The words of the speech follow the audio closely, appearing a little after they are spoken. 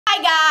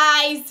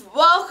Hi guys,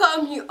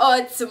 welcome you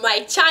all to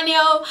my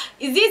channel.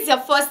 Is this your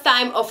first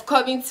time of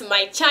coming to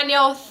my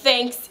channel?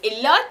 Thanks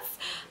a lot.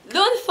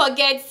 Don't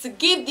forget to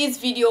give this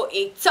video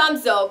a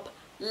thumbs up,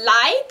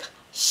 like,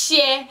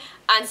 share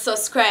and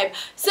subscribe.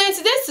 So in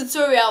today's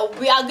tutorial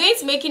we are going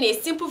to making a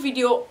simple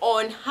video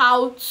on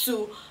how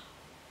to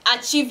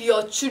achieve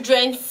your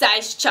children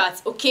size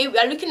chart. Okay, we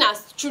are looking at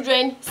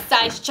children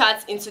size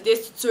charts in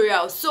today's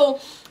tutorial. So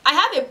I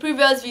have a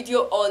previous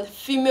video on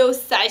female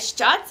size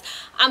charts.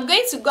 I'm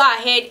going to go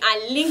ahead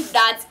and link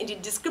that in the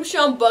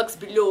description box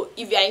below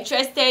if you are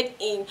interested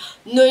in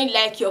knowing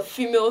like your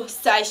female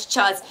size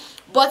charts.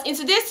 But in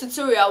today's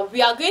tutorial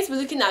we are going to be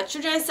looking at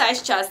children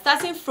size charts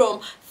starting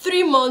from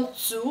 3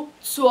 months to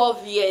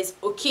 12 years.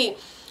 Okay,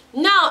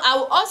 now I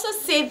will also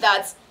say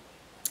that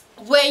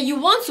when you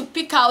want to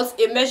pick out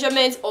a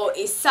measurement or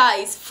a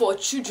size for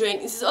children,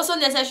 it is also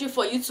necessary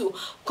for you to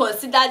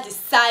consider the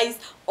size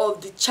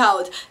of the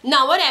child.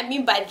 Now what I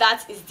mean by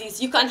that is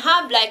this: you can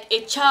have like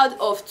a child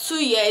of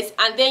 2 years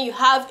and then you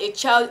have a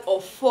child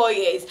of 4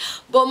 years,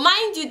 but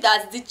mind you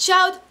that the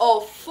child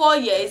of 4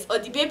 years or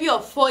the baby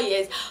of 4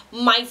 years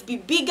might be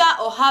bigger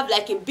or have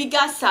like a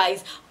bigger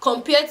size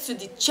compared to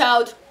the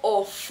child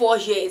of 4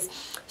 years.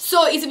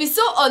 So it will be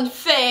so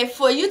unfair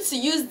for you to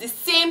use the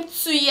same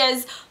 2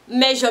 years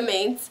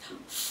measurements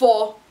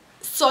for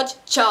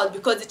such child,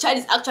 because the child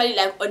is actually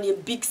like on a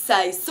big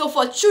size. So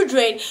for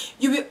children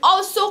you will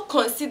also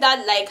consider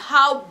like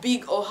how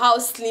big or how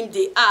slim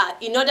they are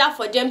in order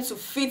for them to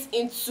fit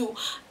into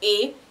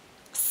a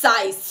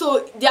size.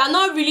 So they are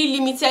not really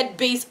limited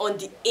based on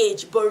the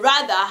age, but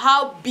rather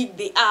how big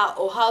they are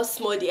or how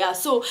small they are.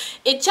 So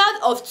a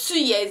child of 2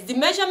 years, the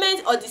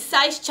measurement or the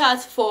size chart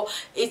for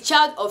a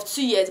child of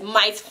 2 years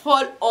might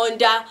fall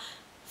under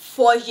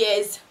 4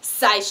 years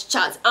size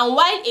chart, and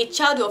while a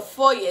child of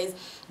 4 years,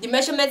 the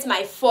measurements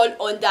might fall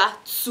under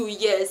 2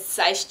 years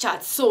size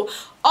chart. So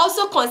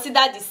also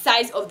consider the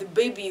size of the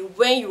baby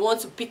when you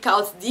want to pick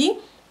out the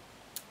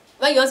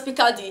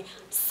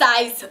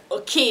size.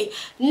 Okay,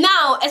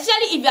 now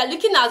especially if you are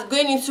looking at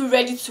going into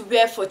ready to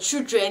wear for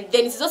children,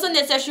 then it is also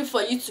necessary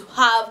for you to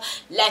have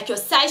like your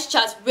size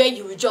chart where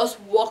you will just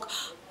work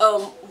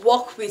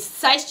with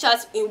size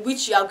charts in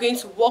which you are going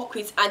to work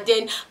with, and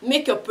then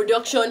make your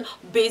production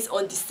based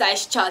on the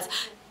size chart.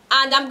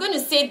 And I'm going to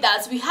say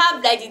that we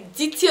have like the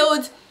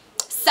detailed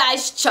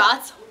size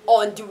chart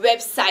on the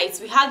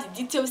website. We have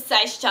the detailed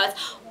size chart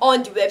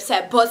on the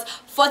website, but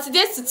for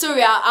today's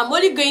tutorial I'm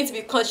only going to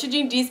be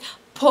considering these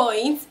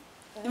points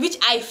which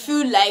I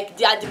feel like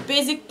they are the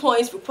basic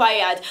points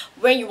required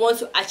when you want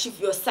to achieve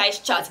your size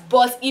chart.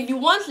 But if you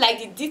want like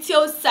the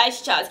detailed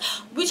size chart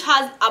which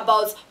has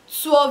about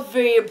 12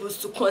 variables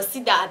to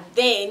consider,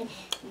 then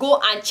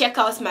go and check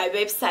out my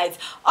website.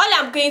 All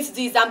I'm going to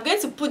do is I'm going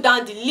to put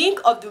down the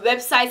link of the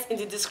website in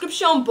the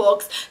description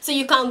box, so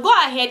you can go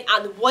ahead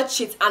and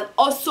watch it and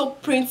also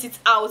print it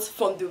out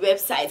from the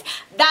website.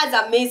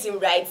 That's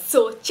amazing, right?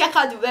 So check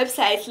out the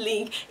website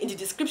link in the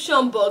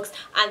description box,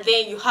 and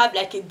then you have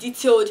like a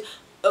detailed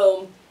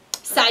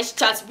size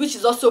chart which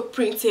is also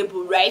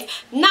printable. Right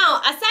now,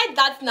 aside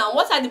that, now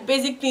what are the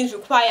basic things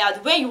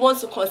required when you want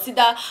to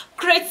consider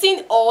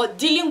creating or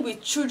dealing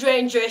with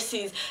children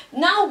dresses?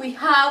 Now we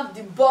have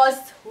the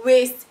bust,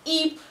 waist,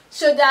 hip,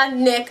 shoulder,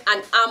 neck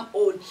and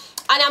armhole, and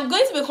I'm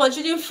going to be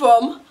considering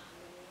from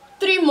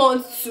 3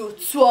 months to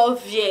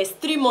 12 years.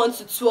 3 months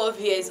to 12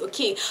 years.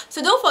 Okay,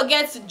 so don't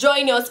forget to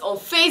join us on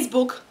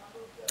Facebook,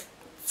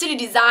 TG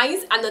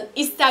Designs, and on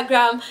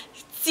Instagram,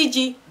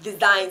 TG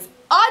Designs.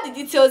 All the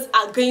details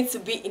are going to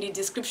be in the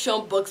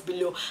description box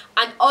below,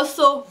 and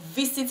also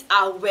visit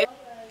our web.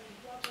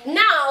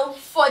 Now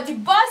for the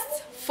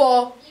bust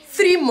for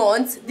 3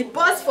 months,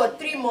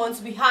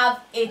 we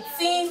have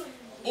 18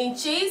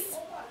 inches.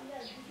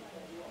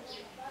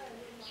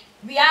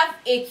 We have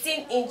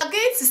 18 inches. I'm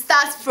going to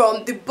start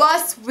from the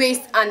bust,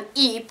 waist and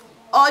hip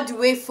all the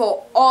way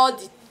for all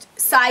the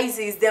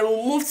sizes, then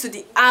we'll move to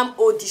the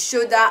armhole, the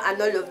shoulder and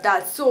all of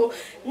that. So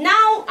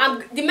now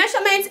the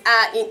measurements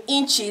are in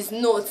inches.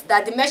 Note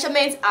that the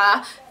measurements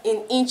are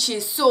in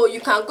inches, so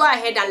you can go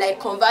ahead and like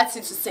convert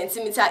it to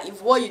centimeter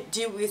if what you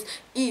deal with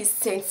is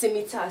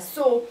centimeters.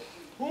 So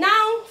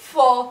now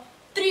for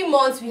 3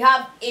 months we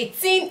have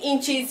 18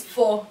 inches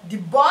for the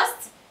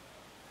bust.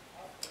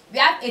 We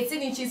have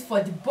 18 inches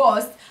for the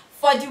bust.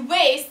 For the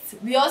waist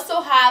we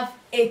also have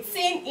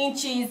 18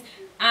 inches,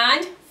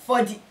 and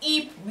for the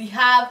hip we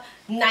have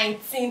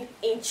 19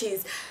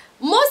 inches.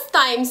 Most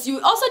times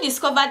you also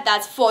discover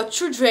that for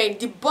children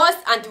the bust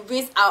and the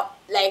waist are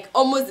like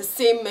almost the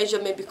same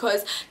measurement,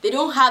 because they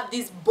don't have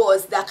this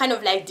bust that kind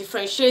of like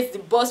differentiates the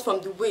bust from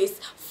the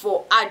waist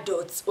for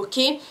adults.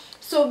 Okay,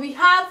 so we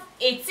have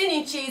 18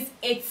 inches,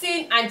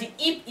 18, and the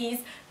hip is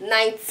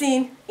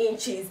 19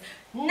 inches.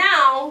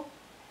 Now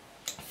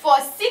for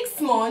 6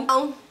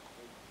 months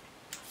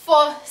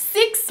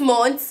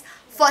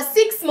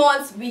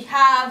we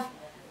have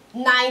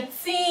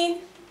 19,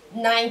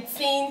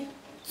 19,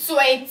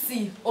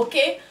 20.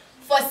 Okay,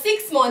 for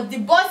 6 months the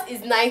bust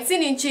is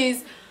 19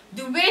 inches,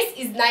 the waist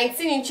is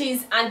 19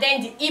 inches, and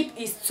then the hip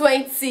is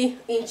 20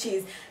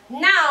 inches.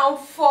 Now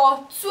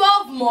for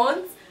 12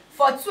 months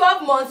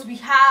we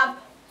have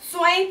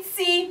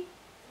 20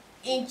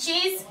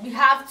 inches, we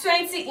have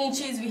 20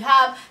 inches, we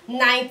have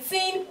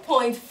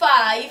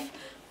 19.5,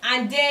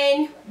 and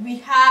then we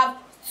have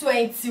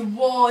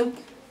 21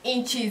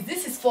 inches.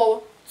 This is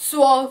for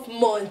 12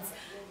 months.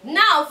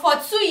 Now for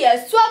 2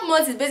 years, 12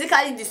 months is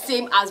basically the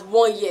same as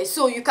 1 year,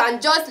 so you can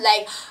just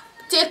like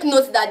take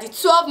note that the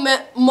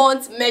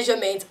 12-month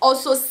measurement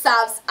also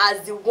serves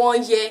as the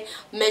 1 year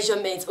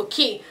measurement.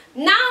 Okay,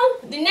 now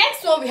the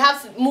next one we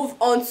have to move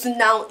on to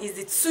now is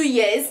the 2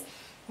 years.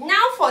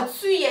 Now for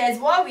 2 years,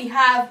 what we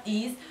have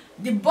is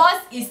the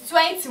bust is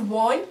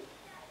 21,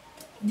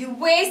 the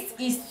waist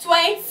is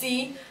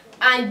 20,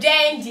 and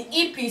then the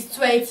hip is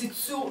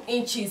 22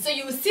 inches. So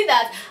you will see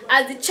that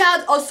as the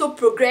child also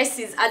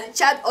progresses, as the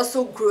child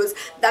also grows,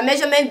 the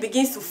measurement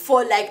begins to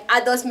fall like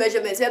adult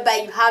measurements, whereby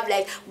you have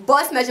like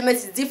bust measurement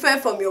is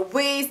different from your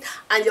waist,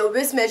 and your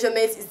waist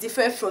measurement is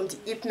different from the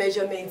hip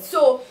measurement.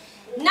 So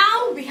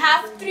now we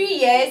have 3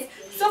 years.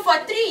 So for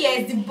 3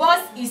 years, the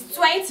bust is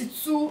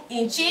 22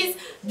 inches,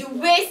 the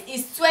waist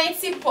is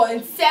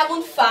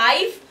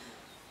 20.75,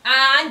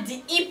 and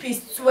the hip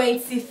is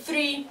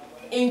 23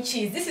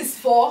 inches. This is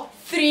for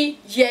 3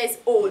 years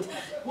old.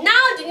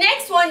 Now the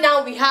next one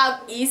now we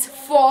have is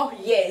 4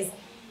 years.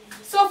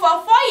 So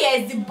for 4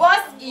 years, the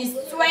bust is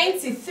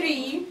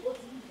 23,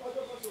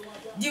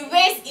 the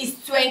waist is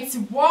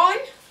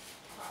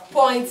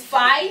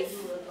 21.5,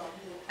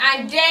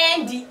 and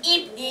then the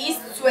hip is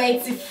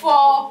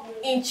 24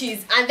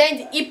 inches, and then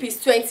the hip is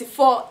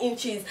 24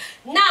 inches.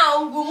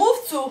 Now we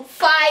move to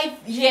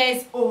 5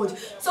 years old.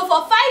 So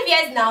for 5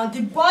 years now,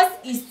 the bust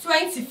is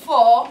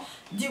 24,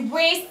 the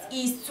waist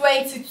is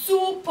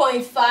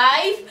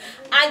 22.5,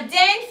 and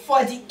then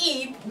for the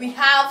hip we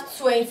have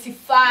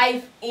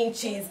 25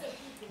 inches.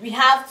 We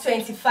have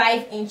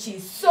 25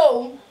 inches.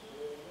 So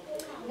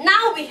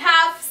now we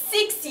have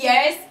 6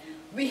 years.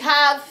 We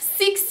have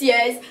 6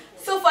 years.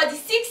 So for the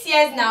 6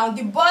 years now,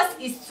 the bust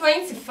is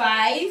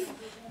 25,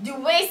 the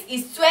waist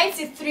is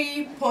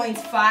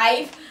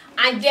 23.5,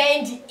 and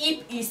then the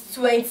hip is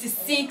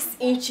 26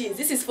 inches.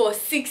 This is for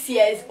 6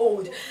 years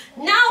old.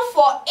 Now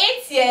for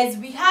 8 years,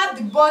 we have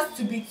the bust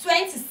to be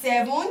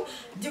 27,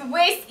 the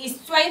waist is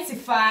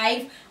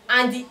 25,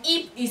 and the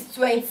hip is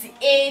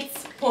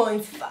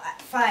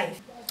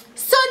 28.5.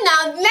 So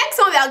now the next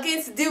one we are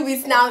going to deal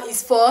with now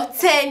is for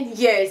 10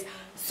 years.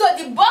 So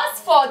the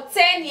bust for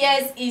 10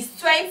 years is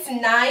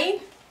 29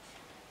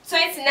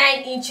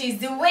 inches,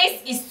 the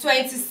waist is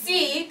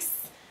 26,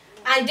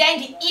 and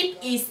then the hip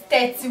is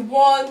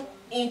 31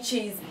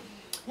 inches.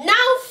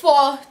 Now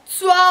for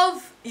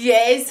 12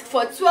 years,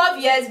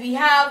 we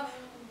have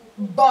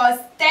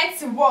bust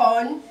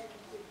 31,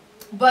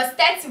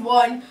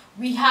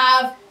 we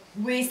have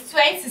waist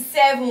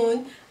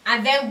 27,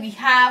 and then we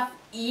have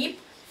hip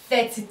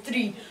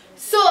 33.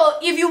 So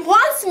if you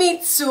want me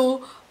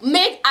to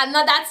make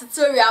another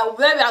tutorial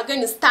where we are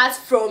going to start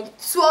from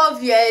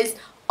 12 years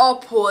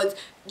upwards,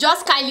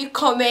 just kindly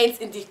put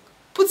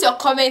your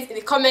comments in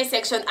the comment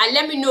section and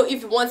let me know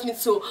if you want me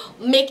to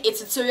make a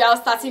tutorial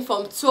starting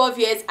from 12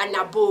 years and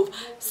above.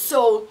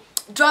 So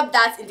drop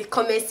that in the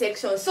comment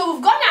section. So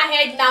we've gone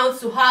ahead now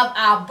to have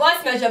our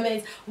bust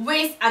measurements,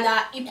 waist, and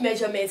our hip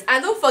measurements.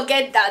 And don't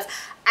forget that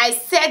I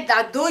said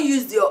that don't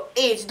use your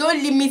age,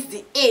 don't limit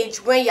the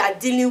age when you are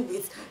dealing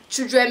with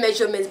children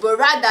measurements, but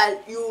rather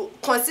you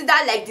consider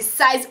like the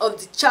size of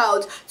the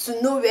child to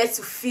know where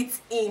to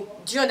fit in.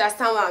 Do you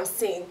understand what I'm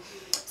saying?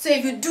 So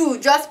if you do,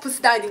 just put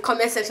it down in the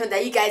comment section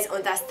that you guys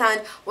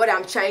understand what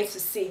I'm trying to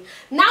say.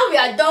 Now we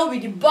are done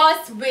with the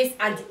bust, waist,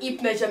 and the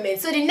hip measurement.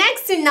 So the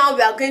next thing now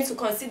we are going to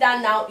consider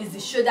now is the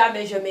shoulder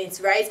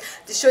measurements, right?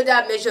 The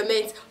shoulder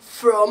measurements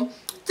from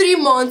 3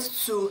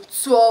 months to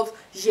 12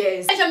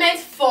 years.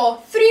 Measurements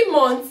for 3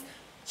 months.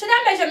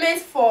 Shoulder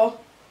measurements for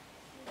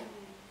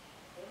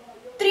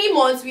 3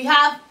 months, we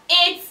have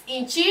 8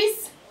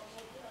 inches.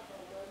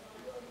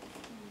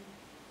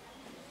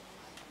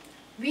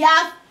 We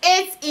have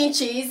 8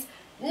 inches.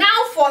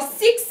 Now for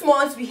 6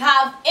 months, we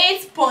have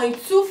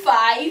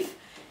 8.25.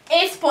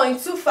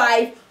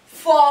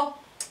 For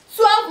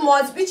 12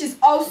 months, which is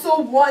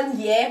also 1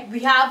 year,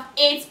 we have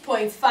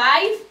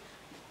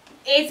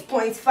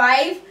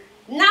 8.5.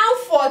 Now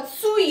for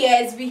 2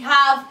 years, we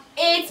have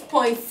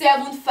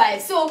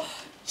 8.75. So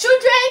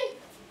children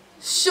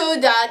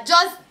shoulder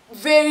just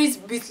varies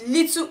with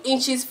little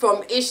inches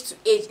from age to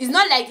age. It's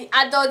not like the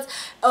adult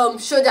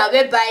shoulder,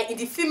 whereby in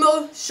the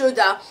female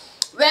shoulder,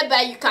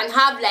 whereby you can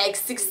have like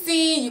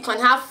 16, you can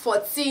have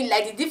 14,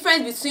 like the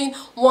difference between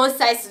one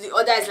size to the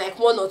other is like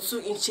 1 or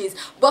 2 inches.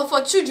 But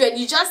for children,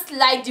 you just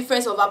slight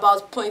difference of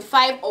about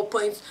 0.5 or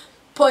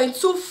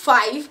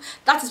 0.25.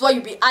 That is what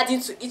you'll be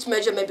adding to each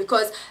measurement,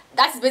 because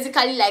that is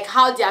basically like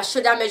how their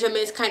shoulder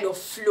measurements kind of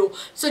flow.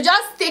 So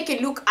just take a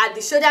look at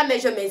the shoulder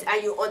measurements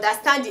and you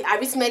understand the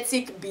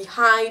arithmetic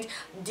behind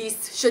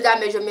these shoulder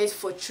measurements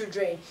for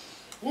children.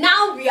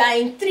 Now we are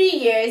in 3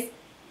 years.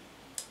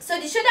 So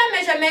the shoulder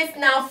measurements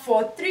now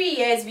for 3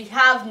 years, we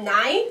have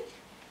 9.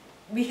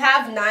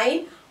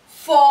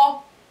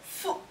 For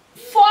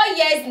 4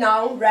 years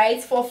now,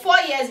 right? For 4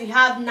 years we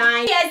have 9.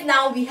 4 years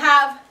now we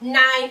have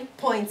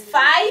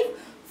 9.5.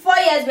 4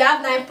 years we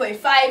have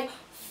 9.5.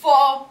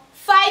 For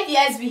 5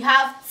 years we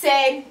have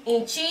 10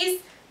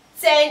 inches.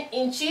 10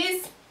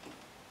 inches.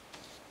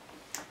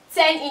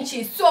 10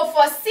 inches. So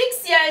for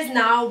 6 years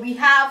now we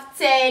have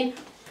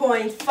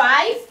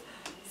 10.5.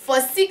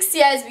 For 6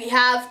 years we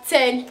have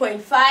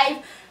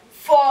 10.5.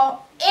 For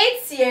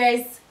 8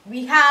 years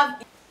we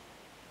have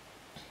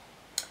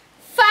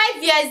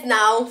 5 years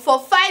now. For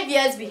 5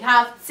 years we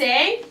have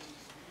 10.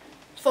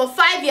 For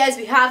 5 years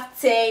we have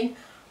 10.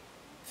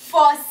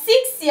 For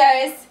 6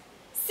 years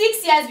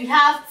we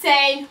have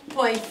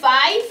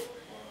 10.5.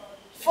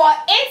 For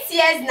 8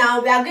 years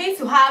now we are going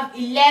to have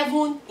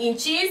 11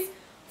 inches.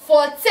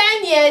 For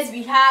 10 years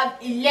we have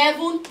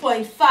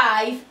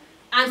 11.5,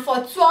 and for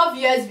 12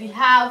 years we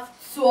have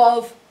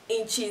 12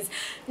 inches.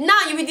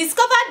 Now you will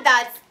discover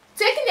that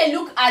taking a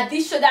look at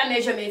these shoulder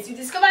measurements, you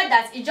discover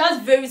that it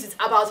just varies with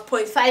about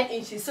 0.5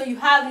 inches. So you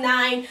have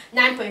 9,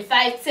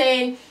 9.5,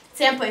 10,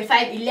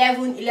 10.5,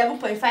 11,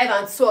 11.5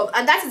 and 12,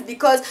 and that is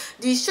because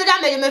the shoulder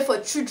measurement for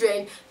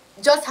children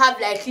just have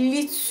like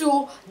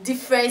little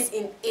difference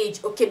in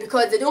age, okay,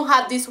 because they don't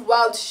have this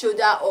wild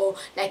shoulder or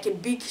like a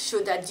big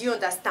shoulder. Do you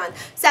understand?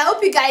 So I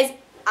hope you guys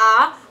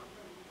are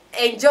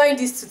enjoying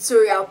this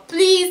tutorial.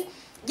 Please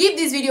give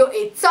this video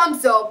a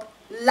thumbs up,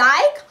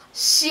 like,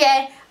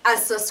 share and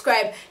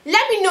subscribe.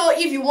 Let me know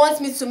if you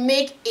want me to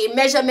make a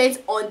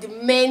measurement on the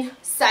men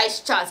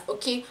size chart,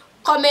 okay?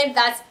 Comment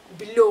that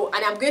below,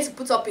 and I'm going to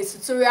put up a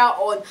tutorial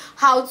on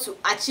how to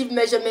achieve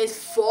measurements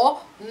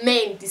for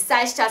men, the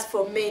size chart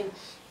for men.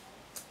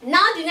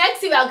 Now the next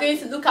thing we are going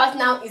to look at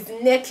now is the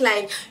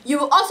neckline. You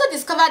will also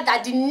discover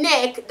that the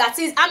neck, that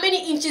is how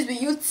many inches will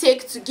you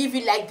take to give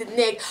you like the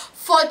neck.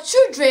 For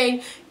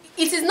children,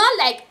 it is not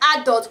like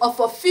adult or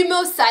for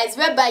female size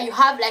whereby you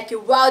have like a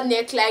wild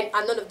neckline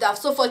and all of that.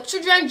 So for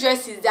children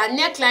dresses, their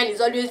neckline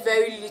is always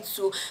very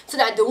little so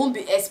that they won't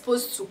be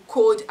exposed to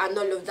cold and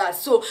all of that.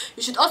 So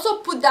you should also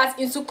put that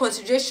into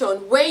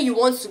consideration when you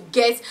want to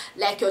get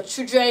like your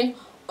children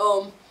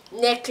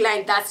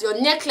neckline, that your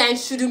neckline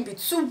shouldn't be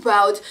too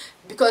wild,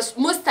 because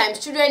most times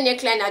children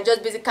neckline are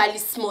just basically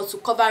small to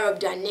cover up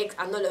their necks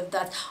and all of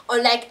that,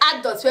 unlike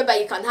adults whereby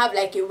you can have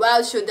like a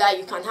wild shoulder,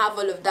 you can have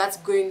all of that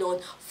going on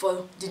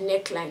for the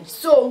neckline.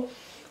 So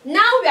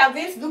now we are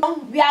going to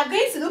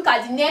look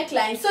at the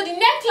neckline. So the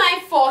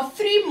neckline for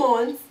 3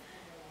 months,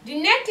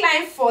 the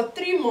neckline for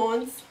 3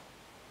 months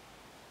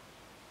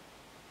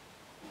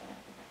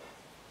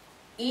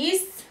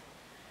is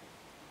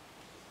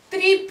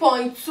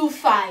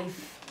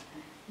 3.25.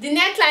 The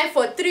neckline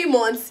for 3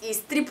 months is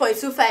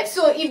 3.25.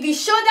 So if the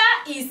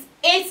shoulder is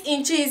 8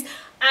 inches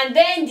and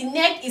then the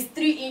neck is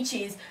 3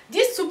 inches,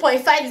 this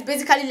 2.5 is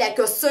basically like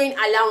your sewing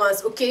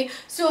allowance, okay?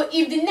 So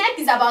if the neck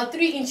is about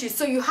 3 inches,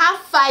 so you have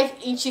 5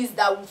 inches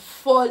that will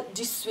fall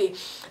this way.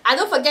 And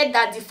don't forget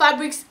that the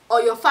fabrics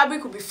or your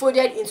fabric will be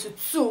folded into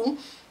 2.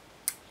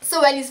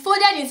 So when it's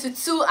folded into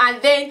 2 and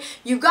then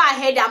you go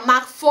ahead and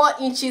mark 4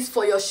 inches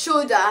for your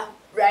shoulder,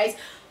 right?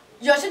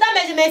 Your shoulder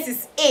measurement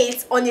is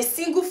 8 on a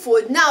single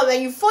fold. Now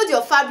when you fold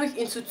your fabric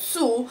into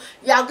 2,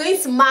 you are going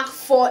to mark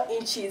 4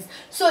 inches.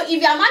 So if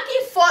you are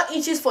marking 4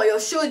 inches for your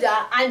shoulder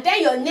and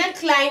then your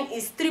neckline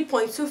is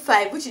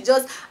 3.25, which is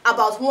just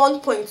about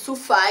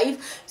 1.25,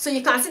 so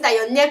you can see that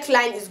your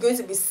neckline is going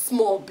to be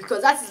small,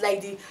 because that is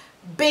like the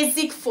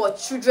basic for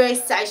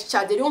children's size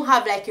chart. They don't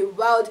have like a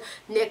wild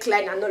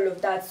neckline and all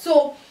of that.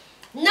 So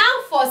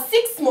now for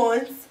 6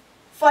 months,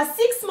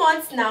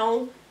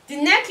 now the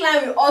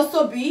neckline will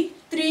also be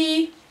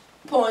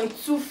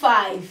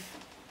 3.25.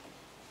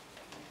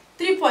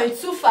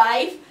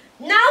 3.25.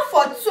 Now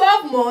for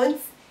 12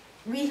 months,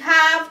 we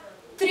have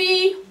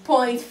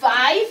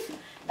 3.5.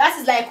 That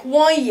is like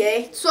 1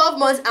 year. 12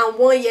 months and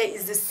 1 year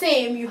is the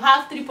same. You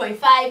have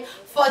 3.5.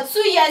 For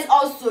 2 years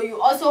also, you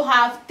also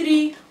have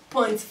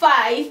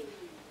 3.5.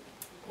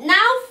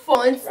 Now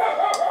for 6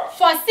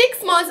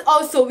 months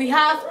also, we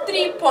have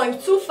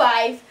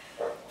 3.25.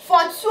 For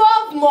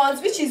 12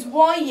 months, which is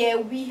 1 year,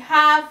 we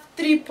have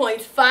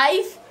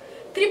 3.5.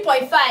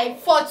 3.5.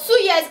 For 2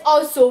 years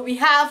also, we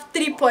have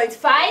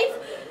 3.5.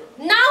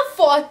 Now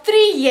for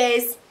 3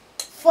 years,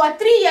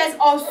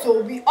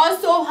 also, we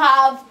also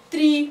have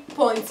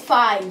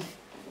 3.5.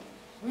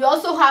 We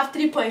also have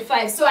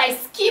 3.5. So I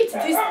skipped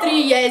these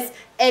 3 years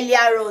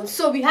earlier on.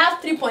 So we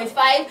have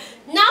 3.5.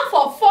 Now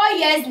for 4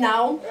 years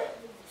now,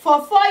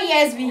 for 4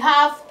 years we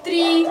have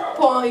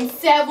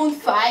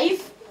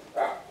 3.75.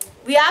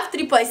 We have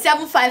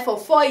 3.75 for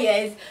 4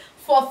 years.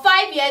 For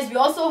 5 years, we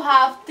also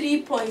have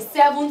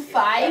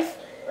 3.75.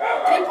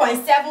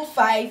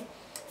 3.75.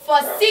 For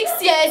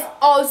 6 years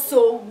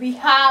also, we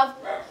have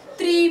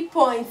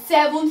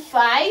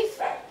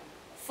 3.75.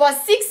 For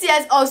 6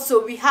 years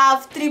also, we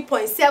have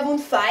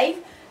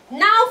 3.75.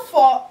 Now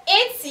for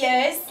 8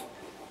 years,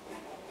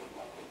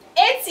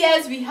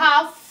 we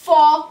have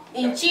 4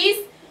 inches.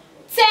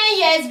 10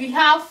 years we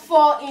have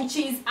 4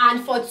 inches,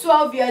 and for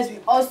 12 years we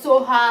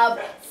also have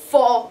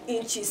 4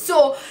 inches.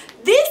 So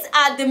these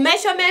are the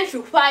measurements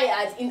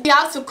required. You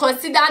have to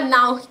consider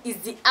now is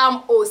the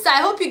armhole. So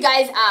I hope you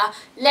guys are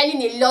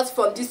learning a lot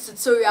from this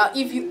tutorial.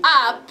 If you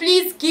are,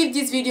 please give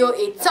this video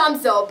a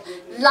thumbs up,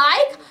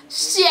 like,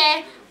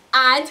 share,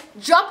 and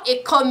drop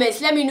a comment.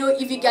 Let me know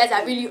if you guys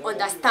are really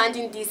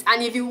understanding this,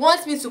 and if you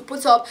want me to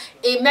put up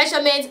a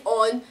measurement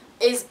on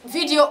a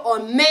video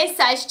on male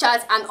size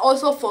charts and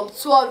also from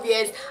 12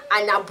 years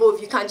and above,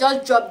 you can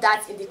just drop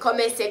that in the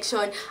comment section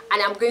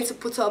and I'm going to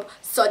put up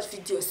such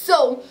videos.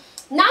 So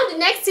now the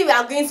next thing we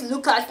are going to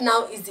look at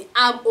now is the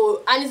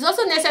armhole, and it's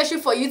also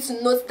necessary for you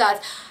to note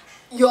that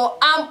your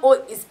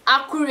armhole is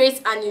accurate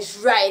and is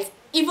right,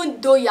 even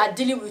though you are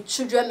dealing with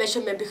children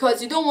measurement,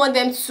 because you don't want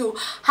them to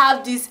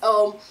have this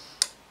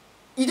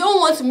you don't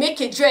want to make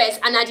a dress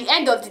and at the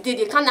end of the day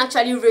they can't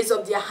actually raise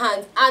up their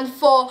hands. And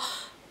for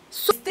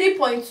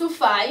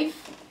 3.25,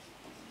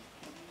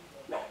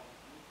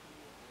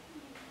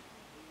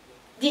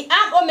 the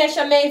armhole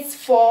measurement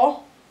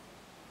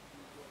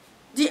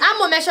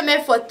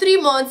for 3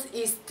 months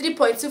is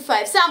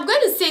 3.25. So I'm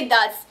going to say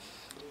that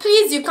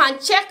please, you can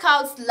check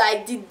out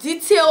like the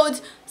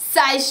detailed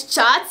size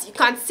chart. You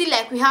can see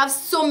like we have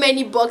so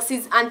many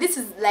boxes, and this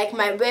is like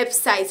my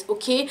website,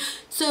 okay?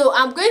 So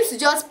I'm going to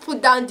just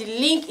put down the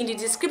link in the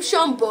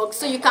description box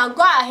so you can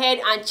go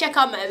ahead and check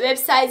out my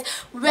website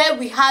where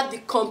we have the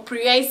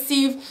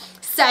comprehensive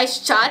size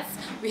charts.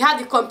 We have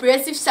the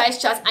comprehensive size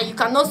charts, and you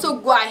can also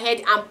go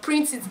ahead and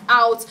print it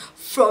out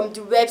from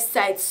the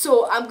website.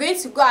 So I'm going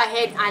to go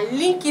ahead and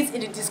link it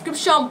in the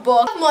description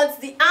box. 12 months,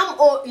 the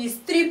armhole is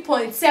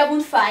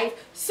 3.75.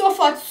 So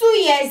for 2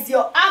 years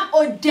your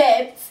armhole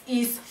depth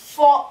is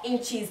 4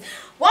 inches.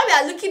 What we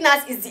are looking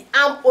at is the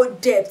armhole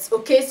depth,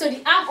 okay? So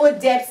the armhole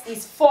depth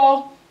is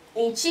 4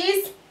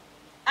 inches.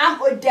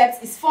 Armhole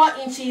depth is 4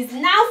 inches.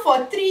 Now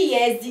for 3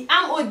 years the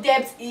armhole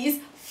depth is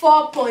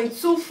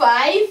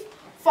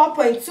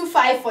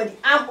 4.25 for the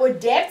armhole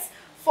depth.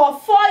 For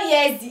 4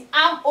 years the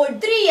armhole,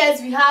 3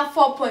 years we have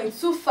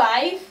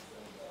 4.25.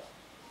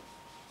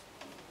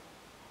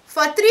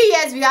 For 3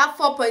 years we have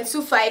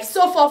 4.25.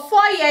 So for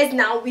 4 years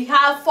now we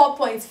have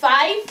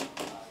 4.5.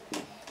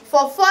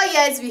 For 4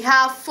 years we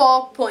have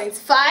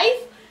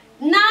 4.5.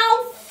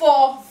 Now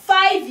for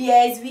 5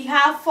 years we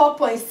have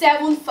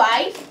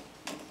 4.75.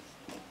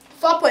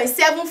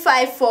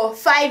 4.75 for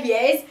 5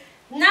 years.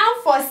 Now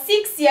for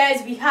 6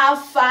 years we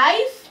have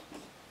 5.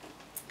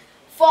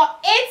 For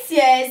 8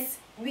 years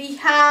we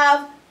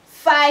have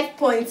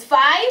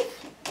 5.5.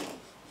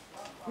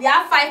 We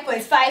have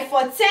 5.5.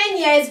 For 10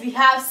 years we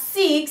have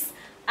 6,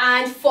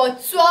 and for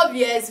 12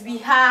 years we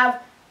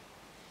have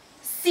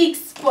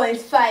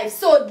 6.5.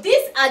 So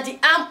these are the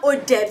armhole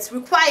depths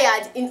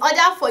required in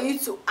order for you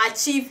to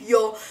achieve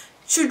your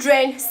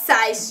children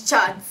size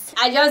charts.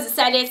 I just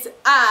decided to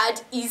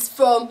add is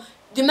from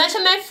the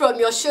measurement from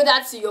your shoulder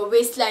to your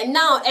waistline.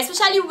 Now,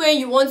 especially when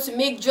you want to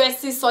make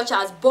dresses such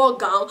as ball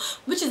gown,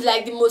 which is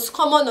like the most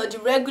common or the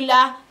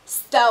regular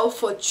style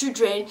for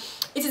children,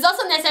 it is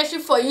also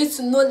necessary for you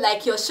to know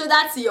like your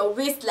shoulder to your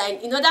waistline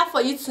in order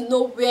for you to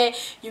know where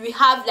you will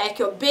have like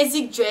your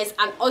basic dress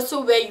and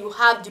also where you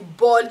have the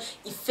ball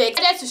effect.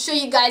 I wanted to show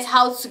you guys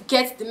how to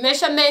get the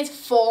measurement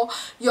for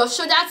your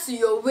shoulder to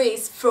your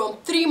waist from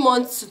 3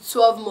 months to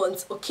 12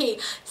 months. Okay,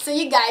 so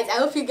you guys, I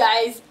hope you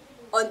guys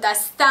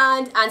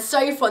understand, and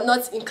sorry for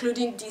not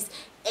including this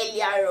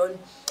earlier on.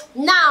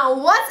 Now,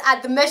 what are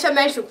the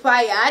measurements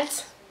required?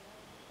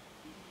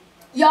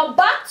 Your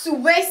back to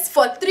waist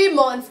for 3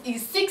 months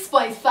is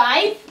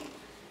 6.5.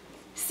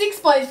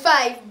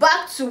 6.5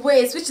 back to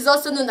waist, which is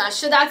also known as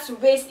shoulder to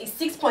waist, is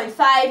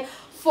 6.5.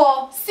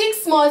 For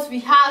 6 months we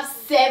have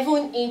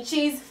 7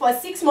 inches. For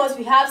 6 months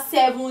we have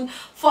 7.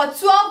 For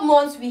 12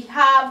 months we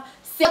have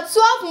 7.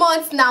 For 12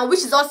 months now, which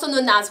is also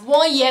known as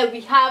 1 year,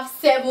 we have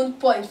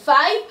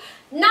 7.5.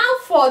 Now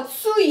for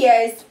 2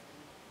 years,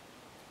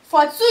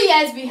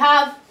 we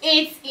have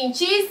 8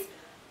 inches.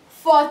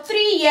 For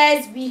 3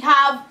 years we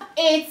have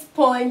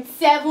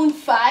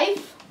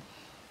 8.75.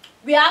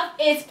 We have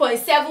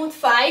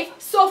 8.75.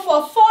 So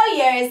for 4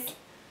 years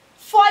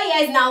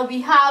now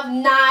we have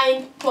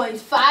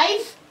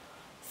 9.5.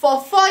 For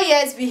 4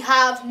 years we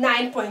have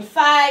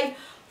 9.5.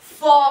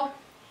 For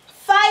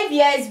 5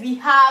 years we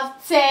have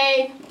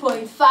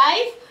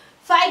 10.5.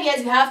 5 years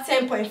we have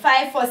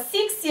 10.5. For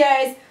 6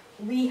 years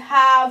we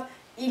have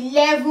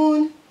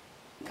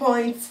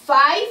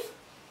 11.5.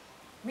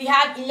 We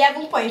have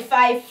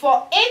 11.5.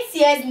 For 8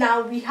 years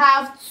now we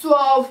have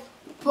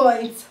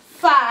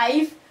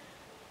 12.5.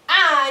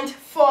 And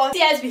for 6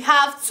 years we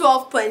have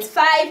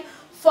 12.5.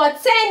 For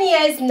 10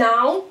 years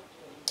now,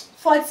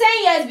 for 10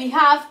 years we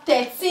have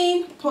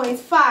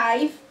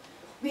 13.5.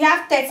 We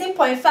have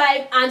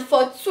 13.5, and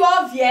for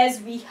 12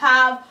 years we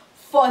have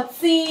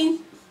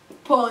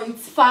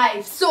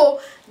 14.5. So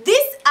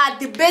these are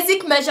the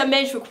basic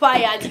measurements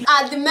required. These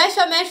are the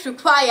measurements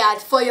required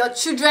for your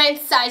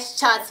children's size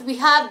charts. We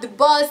have the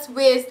bust,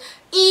 waist,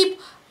 hip,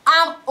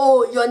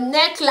 armhole, your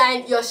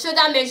neckline, your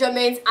shoulder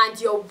measurements, and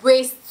your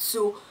waist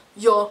to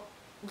your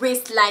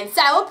waistline.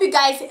 So I hope you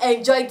guys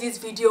enjoyed this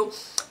video.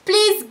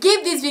 Please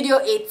give this video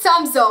a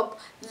thumbs up,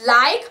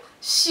 like,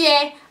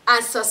 share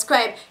and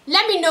subscribe.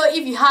 Let me know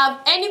if you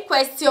have any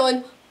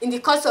question in the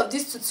course of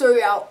this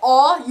tutorial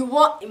or you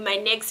want in my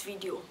next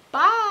video.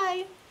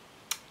 Bye.